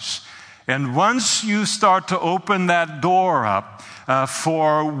eyes. And once you start to open that door up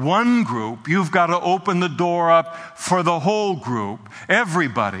for one group, you've got to open the door up for the whole group,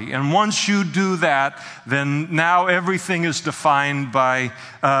 everybody. And once you do that, then now everything is defined by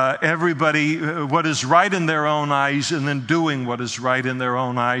everybody, what is right in their own eyes, and then doing what is right in their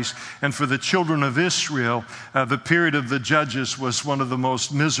own eyes. And for the children of Israel, the period of the Judges was one of the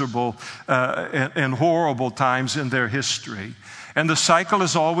most miserable and horrible times in their history. And the cycle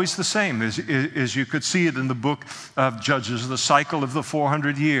is always the same, as you could see it in the book of Judges, the cycle of the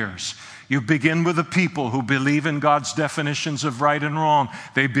 400 years. You begin with a people who believe in God's definitions of right and wrong.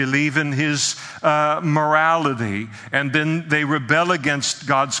 They believe in His morality, and then they rebel against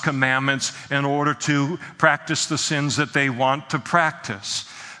God's commandments in order to practice the sins that they want to practice.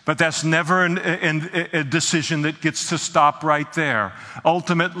 But that's never a decision that gets to stop right there.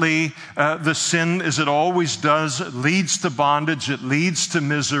 Ultimately, the sin, as it always does, leads to bondage, it leads to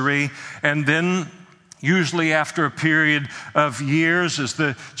misery, and then usually after a period of years, as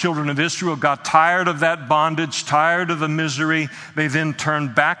the children of Israel got tired of that bondage, tired of the misery, they then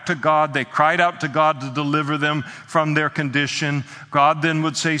turned back to God. They cried out to God to deliver them from their condition. God then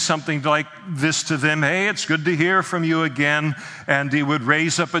would say something like this to them: hey, it's good to hear from you again. And He would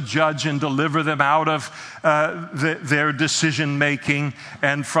raise up a judge and deliver them out of their decision making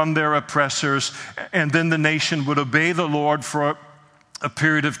and from their oppressors. And then the nation would obey the Lord for a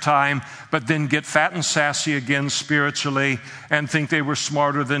period of time, but then get fat and sassy again spiritually and think they were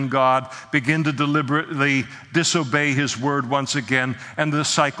smarter than God, begin to deliberately disobey His word once again, and the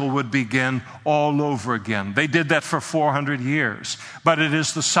cycle would begin all over again. They did that for 400 years. But it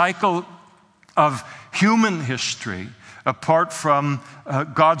is the cycle of human history, apart from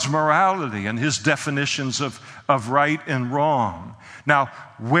God's morality and His definitions of right and wrong. Now,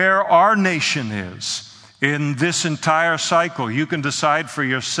 where our nation is in this entire cycle, you can decide for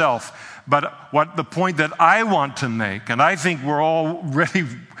yourself. But what the point that I want to make, and I think we're already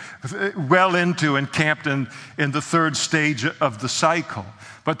well into and camped in the third stage of the cycle.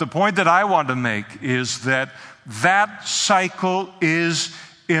 But the point that I want to make is that cycle is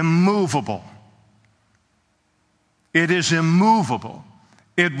immovable. It is immovable.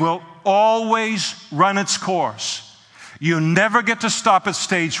 It will always run its course. You never get to stop at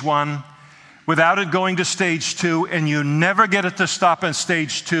stage one without it going to stage two, and you never get it to stop at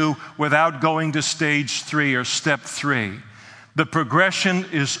stage two without going to stage three or step three. The progression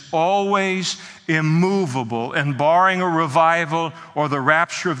is always immovable, and barring a revival or the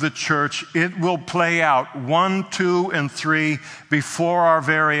rapture of the church, it will play out 1, 2, and 3 before our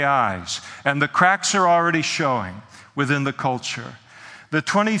very eyes. And the cracks are already showing within the culture. The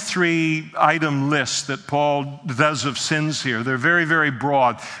 23-item list that Paul does of sins here, they're very, very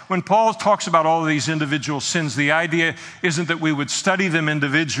broad. When Paul talks about all of these individual sins, the idea isn't that we would study them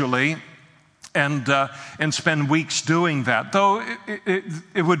individually and spend weeks doing that, though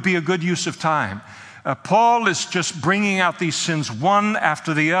it would be a good use of time. Paul is just bringing out these sins one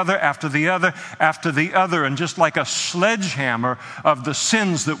after the other, after the other, after the other, and just like a sledgehammer of the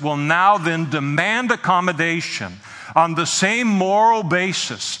sins that will now then demand accommodation on the same moral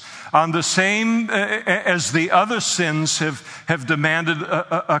basis, on the same as the other sins have demanded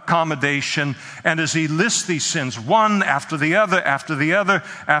accommodation. And as he lists these sins, one after the other, after the other,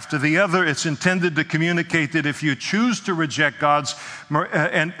 after the other, it's intended to communicate that if you choose to reject God's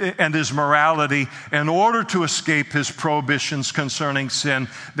and His morality in order to escape His prohibitions concerning sin,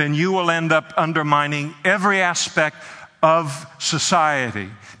 then you will end up undermining every aspect of society,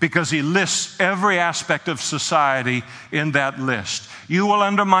 because he lists every aspect of society in that list. You will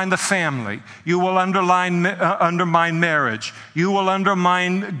undermine the family. You will undermine marriage. You will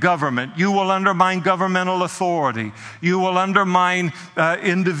undermine government. You will undermine governmental authority. You will undermine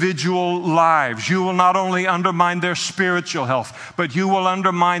individual lives. You will not only undermine their spiritual health, but you will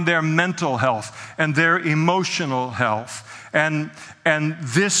undermine their mental health and their emotional health. And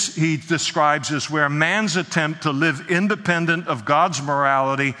this, he describes, as where man's attempt to live independent of God's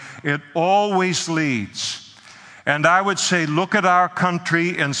morality, it always leads. And I would say, look at our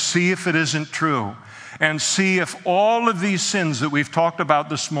country and see if it isn't true. And see if all of these sins that we've talked about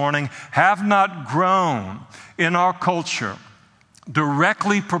this morning have not grown in our culture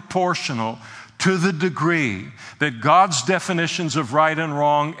directly proportional to the degree that God's definitions of right and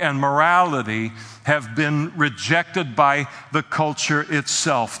wrong and morality have been rejected by the culture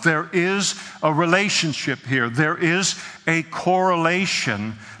itself. There is a relationship here. There is a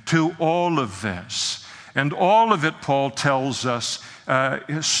correlation to all of this. And all of it, Paul tells us,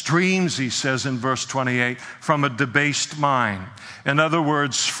 streams, he says in verse 28, from a debased mind. In other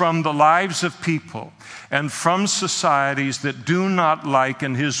words, from the lives of people and from societies that do not like,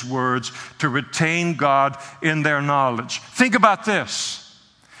 in his words, to retain God in their knowledge. Think about this.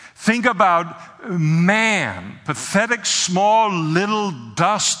 Think about man, pathetic, small, little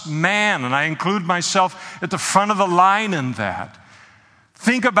dust man, and I include myself at the front of the line in that.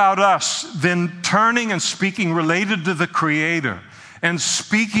 Think about us then turning and speaking related to the Creator and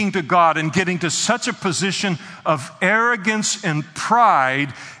speaking to God and getting to such a position of arrogance and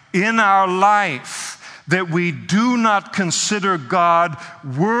pride in our life that we do not consider God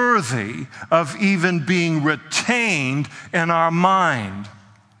worthy of even being retained in our mind.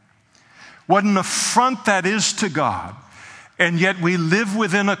 What an affront that is to God. And yet we live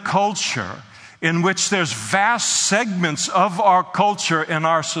within a culture in which there's vast segments of our culture and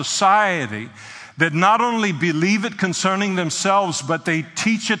our society that not only believe it concerning themselves, but they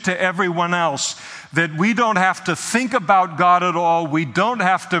teach it to everyone else. That we don't have to think about God at all. We don't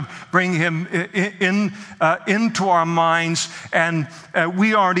have to bring Him into our minds. And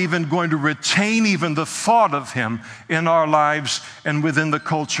we aren't even going to retain even the thought of Him in our lives and within the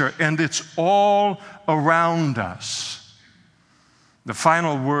culture. And it's all around us. The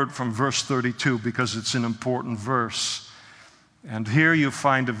final word from verse 32, because it's an important verse. And here you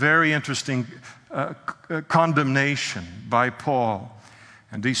find a very interesting condemnation by Paul.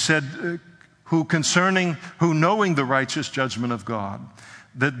 And he said, who knowing the righteous judgment of God,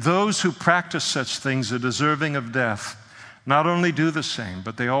 that those who practice such things are deserving of death, not only do the same,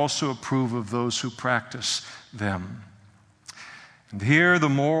 but they also approve of those who practice them. And here the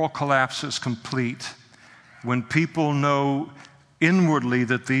moral collapse is complete when people know inwardly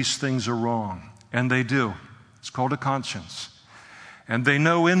that these things are wrong. And they do. It's called a conscience. And they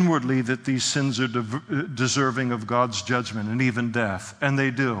know inwardly that these sins are deserving of God's judgment and even death. And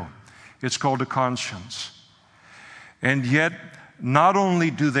they do. It's called a conscience. And yet, not only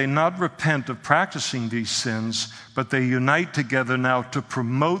do they not repent of practicing these sins, but they unite together now to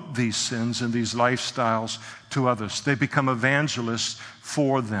promote these sins and these lifestyles to others. They become evangelists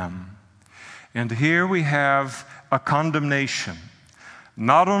for them. And here we have a condemnation,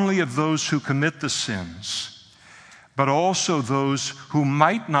 not only of those who commit the sins, but also those who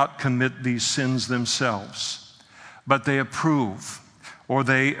might not commit these sins themselves, but they approve or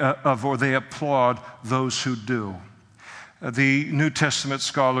they applaud those who do. The New Testament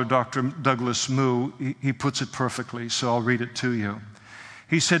scholar, Dr. Douglas Moo, he puts it perfectly, so I'll read it to you.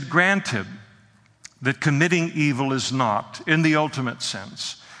 He said, granted that committing evil is not, in the ultimate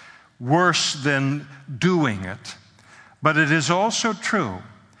sense, worse than doing it, but it is also true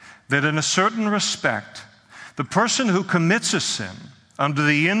that in a certain respect, the person who commits a sin under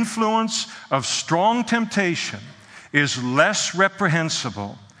the influence of strong temptation is less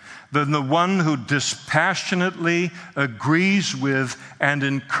reprehensible than the one who dispassionately agrees with and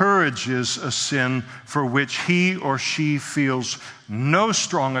encourages a sin for which he or she feels no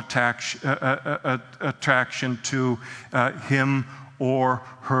strong attraction to him or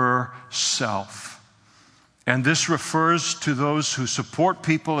herself. And this refers to those who support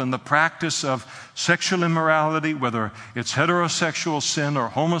people in the practice of sexual immorality, whether it's heterosexual sin or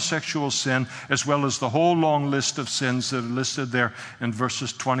homosexual sin, as well as the whole long list of sins that are listed there in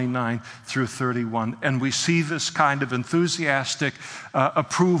verses 29 through 31. And we see this kind of enthusiastic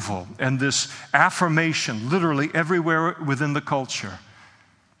approval and this affirmation literally everywhere within the culture.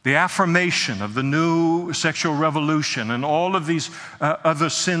 the affirmation of the new sexual revolution and all of these other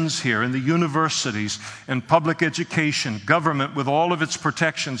sins here in the universities and public education, government with all of its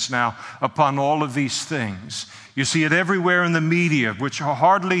protections now upon all of these things. You see it everywhere in the media, which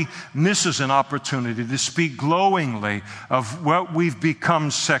hardly misses an opportunity to speak glowingly of what we've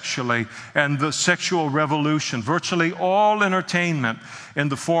become sexually and the sexual revolution. Virtually all entertainment in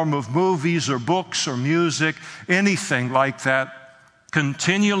the form of movies or books or music, anything like that,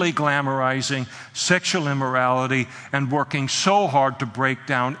 continually glamorizing sexual immorality and working so hard to break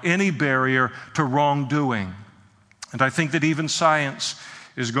down any barrier to wrongdoing. And I think that even science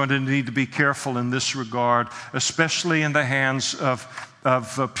is going to need to be careful in this regard, especially in the hands of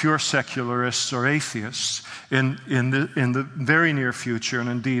pure secularists or atheists in the very near future and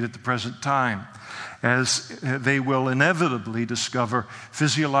indeed at the present time, as they will inevitably discover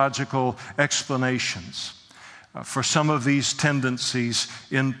physiological explanations for some of these tendencies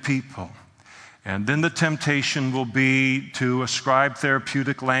in people. And then the temptation will be to ascribe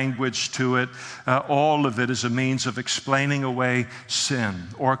therapeutic language to it. All of it is a means of explaining away sin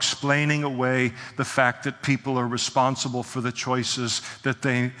or explaining away the fact that people are responsible for the choices that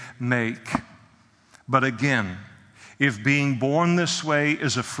they make. But again, if being born this way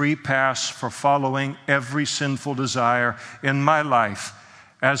is a free pass for following every sinful desire in my life,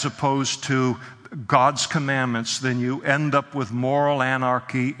 as opposed to God's commandments, then you end up with moral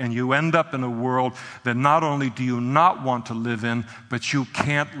anarchy, and you end up in a world that not only do you not want to live in, but you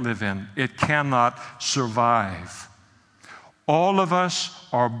can't live in. It cannot survive. All of us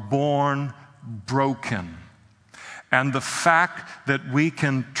are born broken. And the fact that we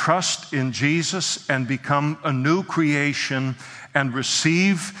can trust in Jesus and become a new creation and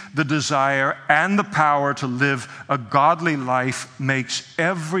receive the desire and the power to live a godly life makes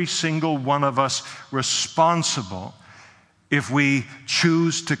every single one of us responsible if we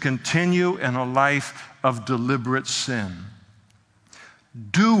choose to continue in a life of deliberate sin.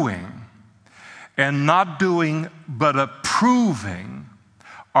 Doing and not doing but approving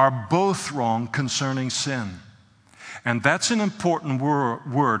are both wrong concerning sin. And that's an important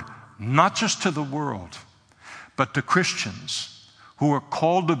word, not just to the world, but to Christians who are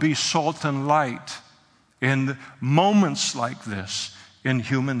called to be salt and light in moments like this in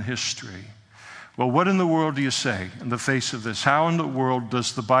human history. Well, what in the world do you say in the face of this? How in the world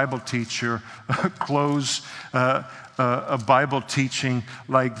does the Bible teacher close a Bible teaching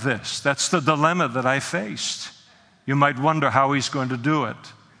like this? That's the dilemma that I faced. You might wonder how he's going to do it.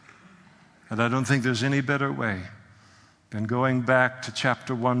 And I don't think there's any better way than going back to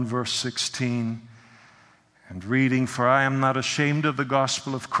chapter 1, verse 16, and reading, "For I am not ashamed of the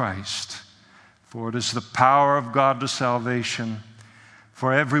gospel of Christ, for it is the power of God to salvation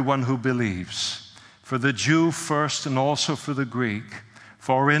for everyone who believes, for the Jew first and also for the Greek.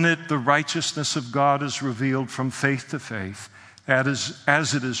 For in it the righteousness of God is revealed from faith to faith,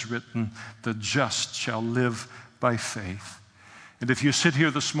 as it is written, the just shall live by faith." And if you sit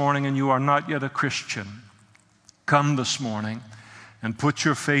here this morning and you are not yet a Christian, come this morning and put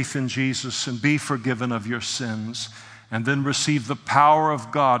your faith in Jesus and be forgiven of your sins, and then receive the power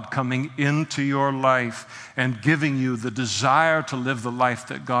of God coming into your life and giving you the desire to live the life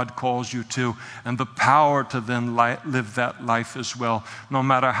that God calls you to, and the power to then live that life as well, no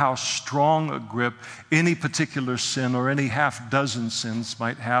matter how strong a grip any particular sin or any half dozen sins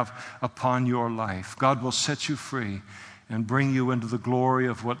might have upon your life. God will set you free and bring you into the glory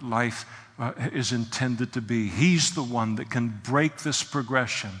of what life is intended to be. He's the one that can break this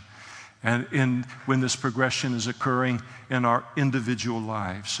progression, and when this progression is occurring in our individual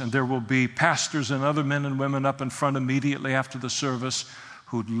lives. And there will be pastors and other men and women up in front immediately after the service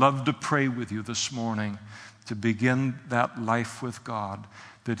who'd love to pray with you this morning to begin that life with God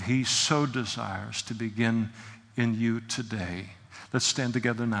that He so desires to begin in you today. Let's stand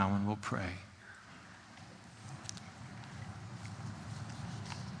together now and we'll pray.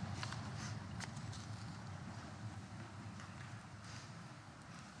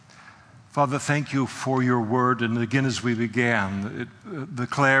 Father, thank you for your word. And again, as we began, the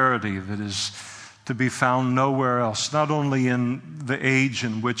clarity that is to be found nowhere else, not only in the age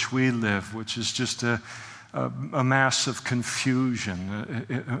in which we live, which is just a mass of confusion,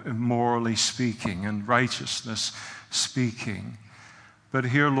 morally speaking, and righteousness speaking, but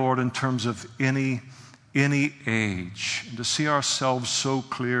here, Lord, in terms of any age, and to see ourselves so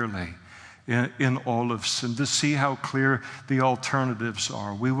clearly in all of sin, to see how clear the alternatives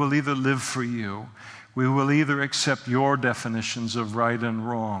are. We will either live for you, We will either accept your definitions of right and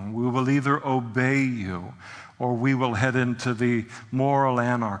wrong. We will either obey you, or we will head into the moral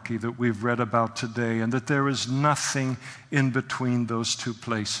anarchy that we've read about today, and that there is nothing in between those two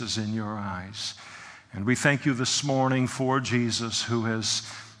places in your eyes. And we thank you this morning for Jesus, who has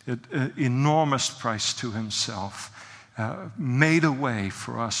at an enormous price to himself made a way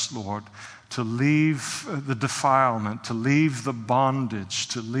for us, Lord, to leave the defilement, to leave the bondage,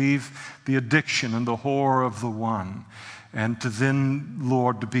 to leave the addiction and the horror of the one, and to then,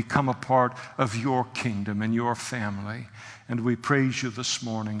 Lord, to become a part of your kingdom and your family. And we praise you this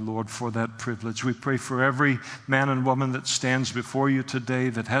morning, Lord, for that privilege. We pray for every man and woman that stands before you today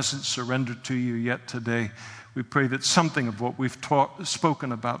that hasn't surrendered to you yet today. We pray that something of what we've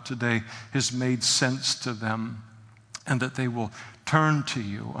spoken about today has made sense to them, and that they will turn to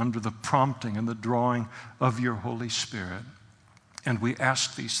you under the prompting and the drawing of your Holy Spirit. And we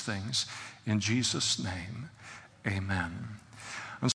ask these things in Jesus' name. Amen.